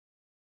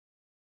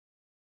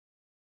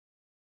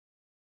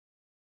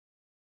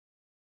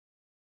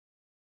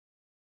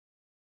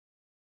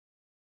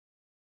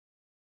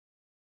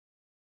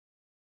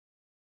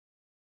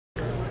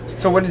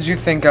So what did you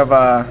think of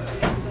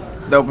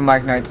the open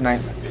mic night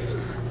tonight?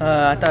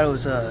 I thought it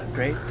was a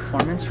great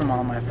performance from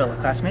all my fellow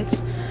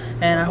classmates,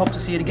 and I hope to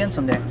see it again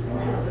someday.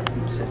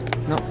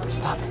 No,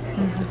 stop.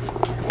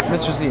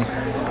 Mr. Z,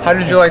 how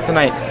did you like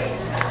tonight?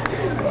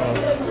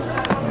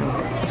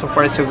 So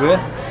far, so good.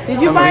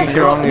 Did you buy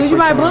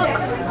a book?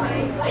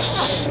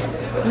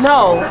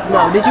 No.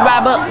 Did you buy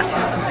a book?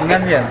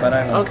 Not yet, but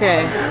I know.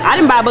 Okay. I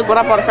didn't buy a book, but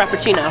I bought a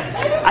Frappuccino.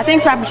 I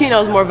think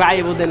Frappuccino is more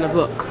valuable than the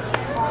book.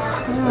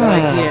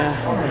 Like, yeah.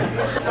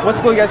 What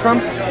school are you guys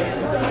from?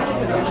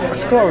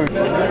 School.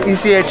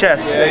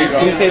 ECHS. There you go.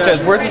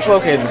 ECHS. Where's this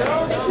located?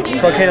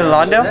 It's located in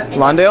Lawndale.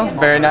 Lawndale?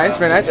 Very nice,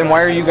 very nice. And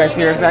why are you guys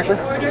here exactly?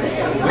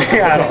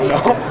 I don't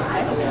know.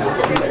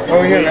 Oh,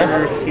 we're here,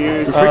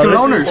 man. The freaking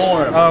loners.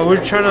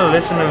 We're trying to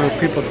listen to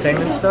people sing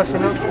and stuff, you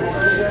know?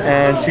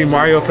 And see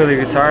Mario play the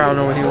guitar. I don't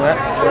know where he went.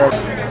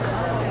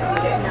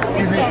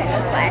 Excuse me.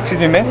 That's fine. Excuse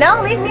me, miss?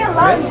 No, leave me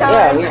alone,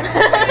 Sean.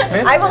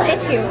 Miss? I will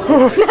hit you.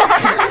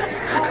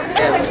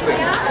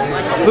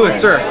 Louis,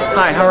 sir.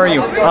 Hi, how are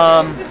you?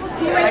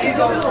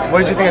 What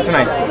did you think of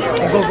tonight?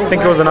 I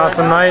think it was an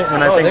awesome night,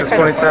 and I think it's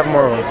going to have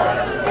more of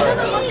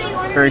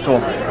them. Very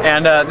cool.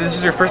 And this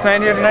is your first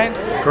night here tonight?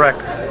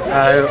 Correct.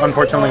 I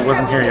unfortunately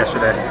wasn't here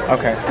yesterday.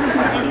 Okay.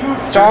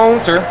 Don't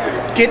sir,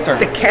 get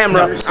the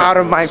camera out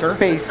of my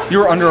face.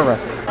 You are under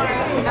arrest.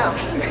 Oh.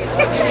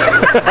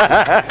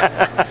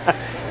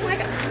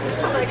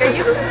 Like, are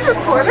you the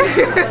reporter?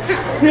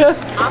 Yeah.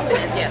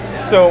 Austin is,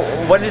 yes. So,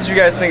 what did you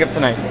guys think of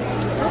tonight?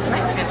 Well,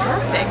 tonight was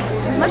fantastic.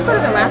 It was much better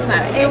than last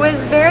night. It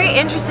was very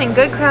interesting.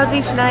 Good crowds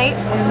each night.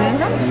 It was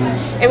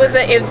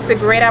nice. It's a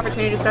great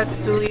opportunity to start the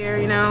school year,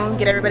 you know,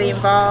 get everybody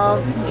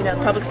involved, you know,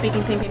 public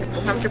speaking thing, make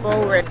people comfortable.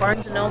 We're at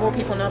Barnes & Noble.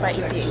 People know about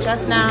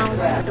ECHS now.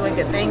 We're doing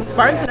good things.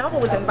 Barnes & Noble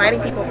was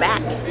inviting people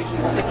back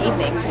this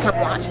evening to come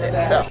watch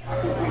this, so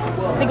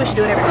I think we should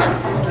do it every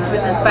month. It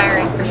was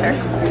inspiring for sure.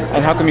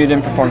 And how come you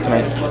didn't perform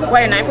tonight?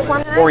 Why didn't I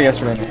perform tonight? Or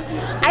yesterday night?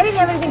 I didn't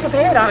have anything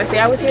prepared, honestly.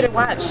 I was here to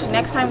watch.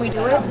 Next time we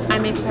do it, I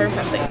may prepare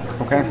something.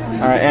 Okay.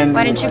 All right. And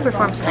Why didn't you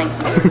perform tonight?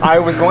 I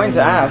was going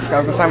to ask. I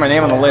was going to sign my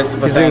name on the list,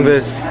 but He's doing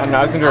this. I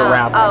was going to do a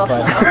rap. Oh,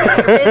 but okay.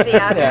 You're busy,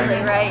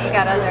 obviously, right? You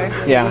got other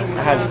duties. yeah,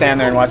 I had to stand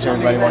there and watch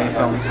everybody while you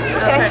filmed.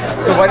 Okay.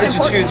 So why did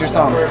you choose your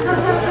song?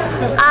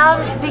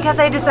 Because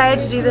I decided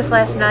to do this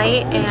last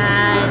night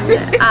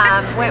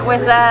and went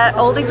with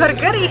oldie but a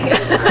goodie.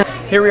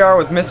 Here we are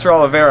with Mr.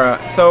 Oliveira.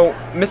 So,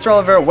 Mr.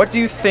 Oliveira, what do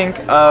you think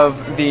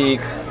of the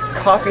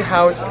coffee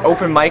house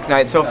open mic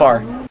night so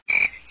far?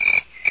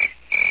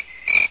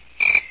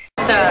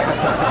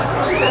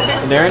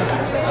 Darren?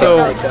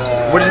 So,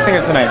 what did you think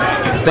of tonight?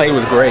 I think it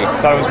was great.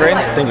 Thought it was great?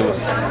 I think it was.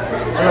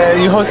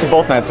 You hosted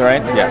both nights,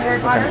 right? Yeah.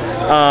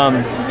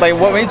 Okay. Like,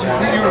 what made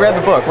you read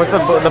the book? What's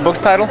the book's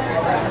title?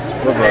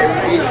 What book?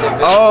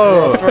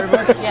 Oh!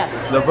 Storybook? Yes.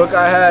 The book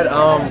I had,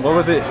 what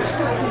was it?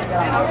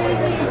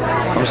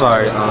 I'm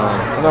sorry.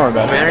 Don't worry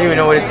about it. I don't even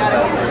know what it's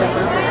about.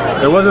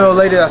 There wasn't a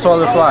lady that saw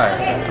the flyer.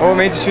 What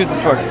made you choose this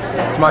book?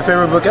 It's my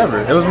favorite book ever.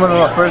 It was one of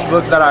my first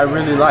books that I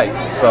really liked.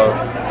 So,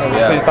 yeah.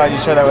 So you thought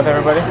you'd share that with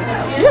everybody?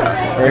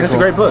 Yeah. And it's a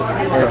great book.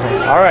 So.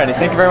 Alrighty,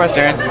 thank you very much,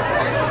 Darren.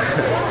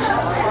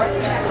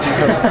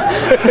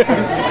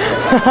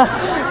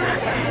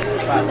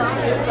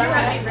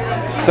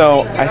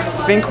 So, I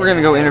think we're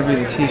gonna go interview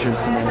the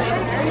teachers tonight.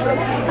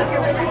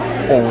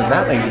 Oh,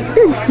 that lady.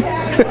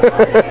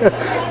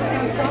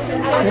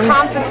 I'm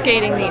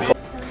confiscating these.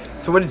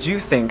 So what did you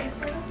think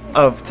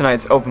of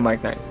tonight's open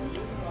mic night?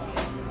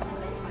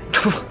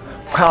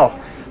 Wow,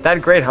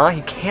 that great, huh?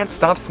 He can't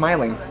stop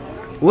smiling.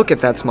 Look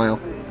at that smile.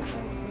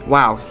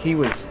 Wow, he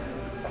was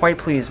quite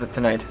pleased with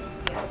tonight.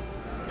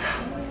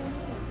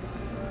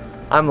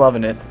 I'm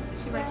loving it.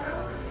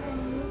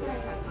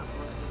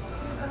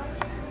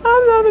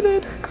 I'm loving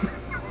it.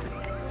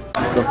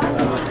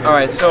 All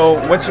right, so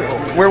what's your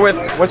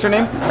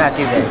name?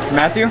 Matthew Day.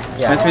 Matthew?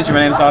 Yeah. Nice to meet you.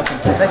 My name's Austin.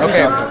 Nice to meet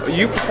you, Austin.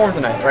 You performed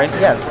tonight, right?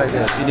 Yes, I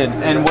did. You did.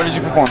 And what did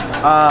you perform?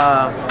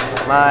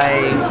 My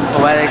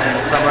poetic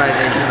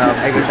summarization of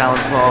Edgar Allan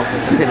Poe,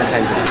 The Pin and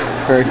Pendulum.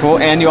 Very cool.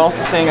 And you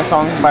also sang a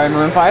song by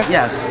Maroon 5?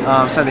 Yes,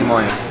 Sunday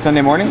morning.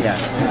 Sunday morning?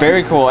 Yes.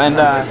 Very cool. And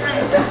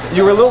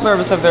you were a little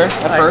nervous up there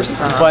at first,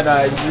 but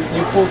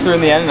you pulled through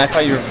in the end, and I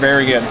thought you were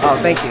very good. Oh,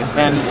 thank you.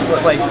 And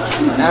like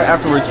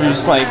afterwards, you were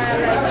just like,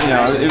 you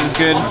know, it was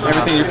good.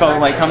 Everything, you felt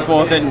like comfortable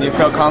with it, and you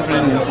felt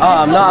confident.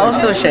 And No, I was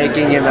still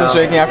shaking, you know. Still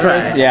shaking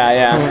afterwards? Right. Yeah,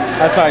 yeah.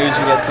 That's how I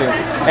usually get too.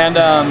 And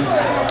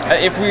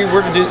if we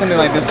were to do something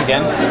like this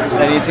again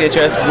at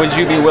ECHS, would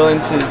you be willing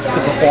to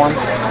perform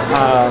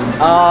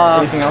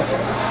anything else?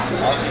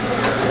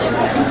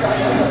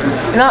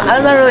 You know,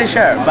 I'm not really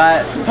sure,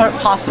 but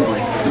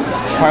possibly.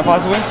 Quite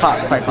possibly?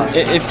 Quite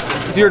possibly.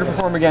 If you were to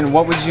perform again,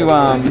 what do you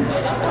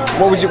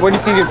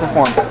think you'd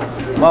perform?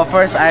 Well,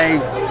 first I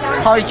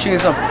probably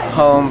choose a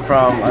poem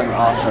from an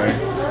author.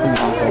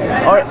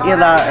 Or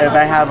either if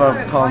I have a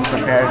poem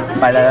prepared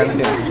by then,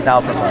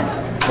 that'll perform.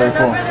 Very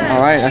cool.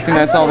 All right, I think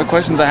that's all the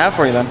questions I have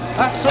for you then.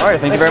 All right,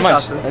 thank you very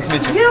much. Nice to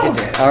meet you.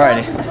 All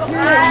righty.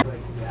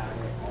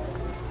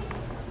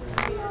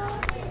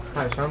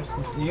 Hi, Shams.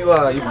 You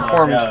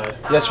performed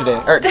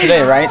yesterday, or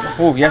today, right?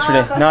 Ooh,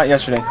 yesterday, not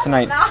yesterday,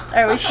 tonight.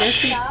 Are we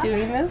seriously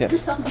doing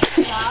this? Yes.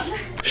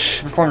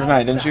 You performed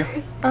tonight, didn't you?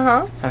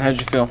 Uh-huh. And how did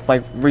you feel?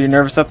 Like, were you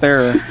nervous up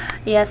there? Or?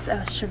 Yes, I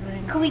was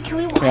shivering. Can we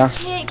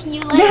watch Yeah. it? Can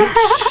you like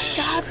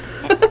stop?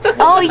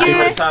 Oh,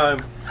 you're It's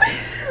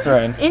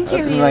alright.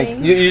 interviewing. Like,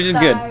 you did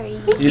good.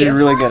 You did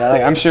really good.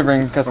 I'm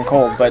shivering because I'm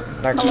cold, but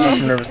not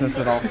from nervousness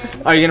at all.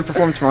 Are you gonna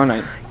perform tomorrow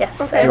night?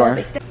 Yes, You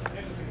are.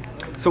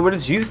 So what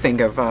did you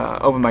think of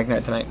open mic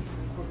night tonight?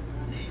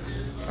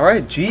 All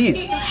right,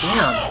 jeez,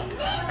 damn,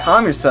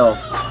 calm yourself.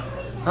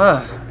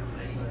 So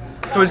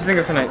what did you think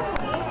of tonight?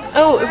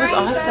 Oh, it was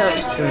awesome.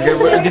 It was good.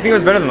 Do you think it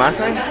was better than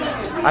last night?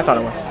 I thought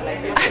it was.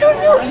 I don't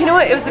know. You know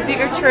what? It was a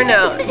bigger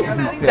turnout.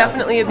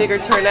 Definitely a bigger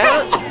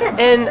turnout.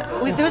 And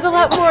there was a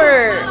lot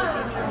more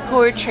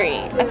poetry.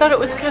 I thought it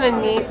was kind of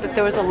neat that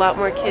there was a lot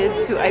more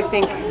kids who I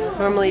think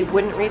normally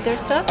wouldn't read their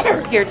stuff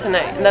here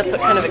tonight. And that's what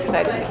kind of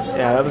excited me.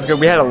 Yeah, that was good.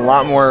 We had a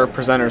lot more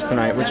presenters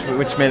tonight,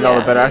 which made it all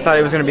the better. I thought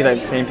it was going to be like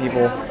the same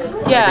people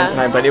again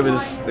tonight, but it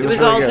was It was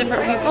really all good.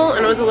 different people,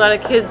 and it was a lot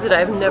of kids that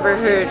I've never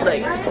heard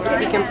like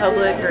speak in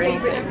public or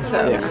anything.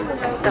 So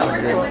that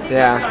was cool.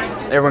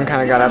 Yeah, everyone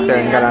kind of got up there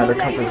and got out of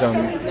their comfort zone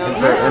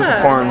and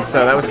performed,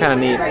 so that was kind of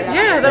neat.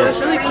 Yeah, that was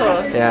really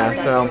cool. Yeah,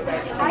 so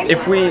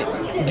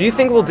do you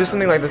think we'll do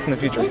something like this in the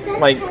future?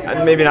 Like,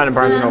 maybe not in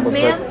Barnes & Nobles,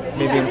 but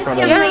maybe in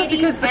front of... Yeah,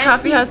 because the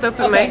Coffee House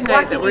open mic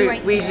night that we're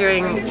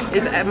doing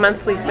is a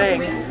monthly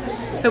thing.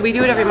 So we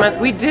do it every month.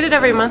 We did it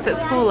every month at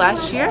school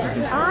last year,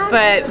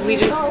 but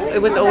it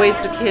was always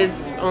the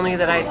kids only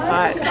that I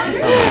taught.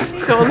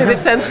 So only the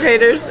 10th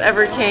graders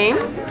ever came.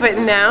 But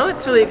now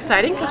it's really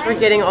exciting because we're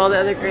getting all the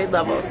other grade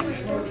levels.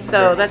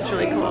 So that's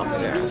really cool.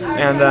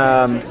 And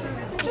I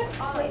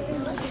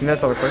think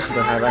that's all the questions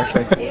I have,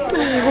 actually.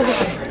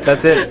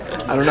 That's it.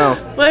 I don't know.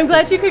 Well, I'm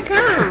glad you could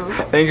come.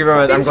 Thank you very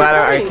much. Thanks I'm glad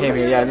for I coming. came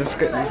here. Yeah, this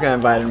guy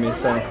invited me,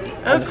 so I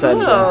Oh,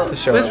 decided cool. to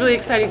show It was up. really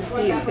exciting to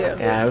see you too.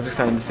 Yeah, it was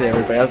exciting to see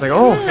everybody. I was like,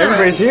 oh,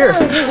 everybody's here.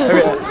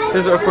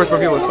 There's, of course, more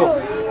people at school.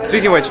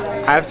 Speaking of which,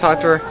 I've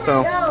talked to her,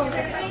 so...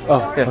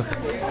 Oh, yes.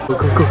 Go.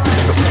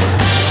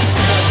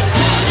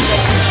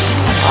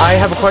 I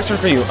have a question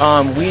for you.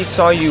 We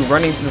saw you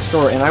running to the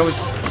store, and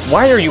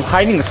why are you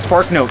hiding the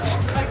Spark Notes?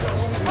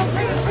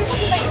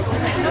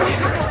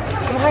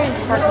 I'm hiding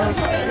Spark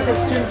Notes because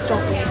students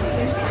don't read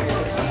these.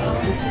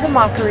 This is a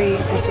mockery.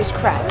 This is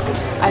crap.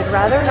 I'd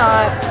rather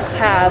not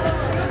have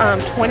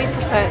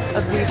 20%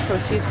 of these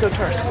proceeds go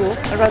to our school.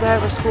 I'd rather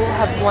have our school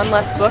have one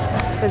less book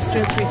than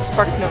students read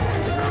Spark Notes.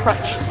 It's a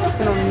crutch.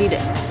 We don't need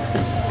it.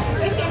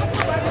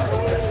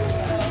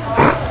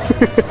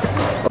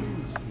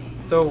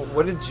 So,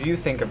 what did you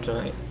think of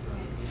tonight?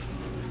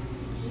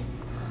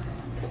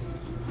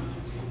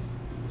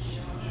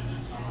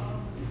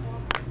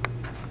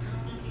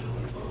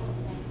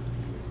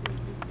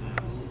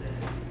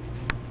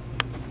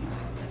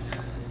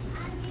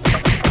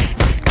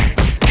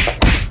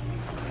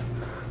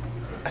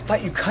 I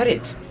thought you cut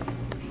it.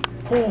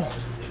 Oh.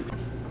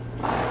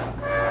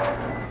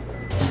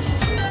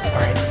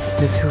 Alright,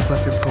 Miss Hills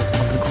left her post.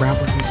 I'm gonna grab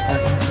one of these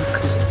Spark Notes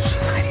because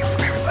she's hiding them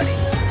from everybody.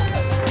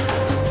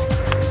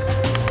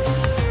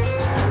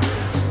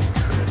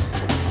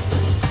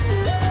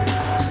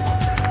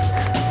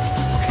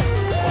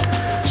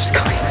 She's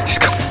coming.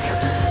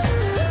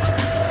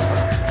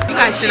 You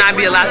guys should not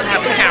be allowed to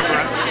have a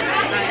camera.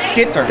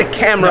 Get the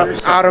camera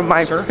out of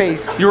my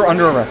face. You're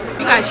under arrest.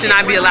 You guys should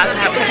not be allowed to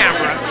have a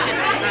camera.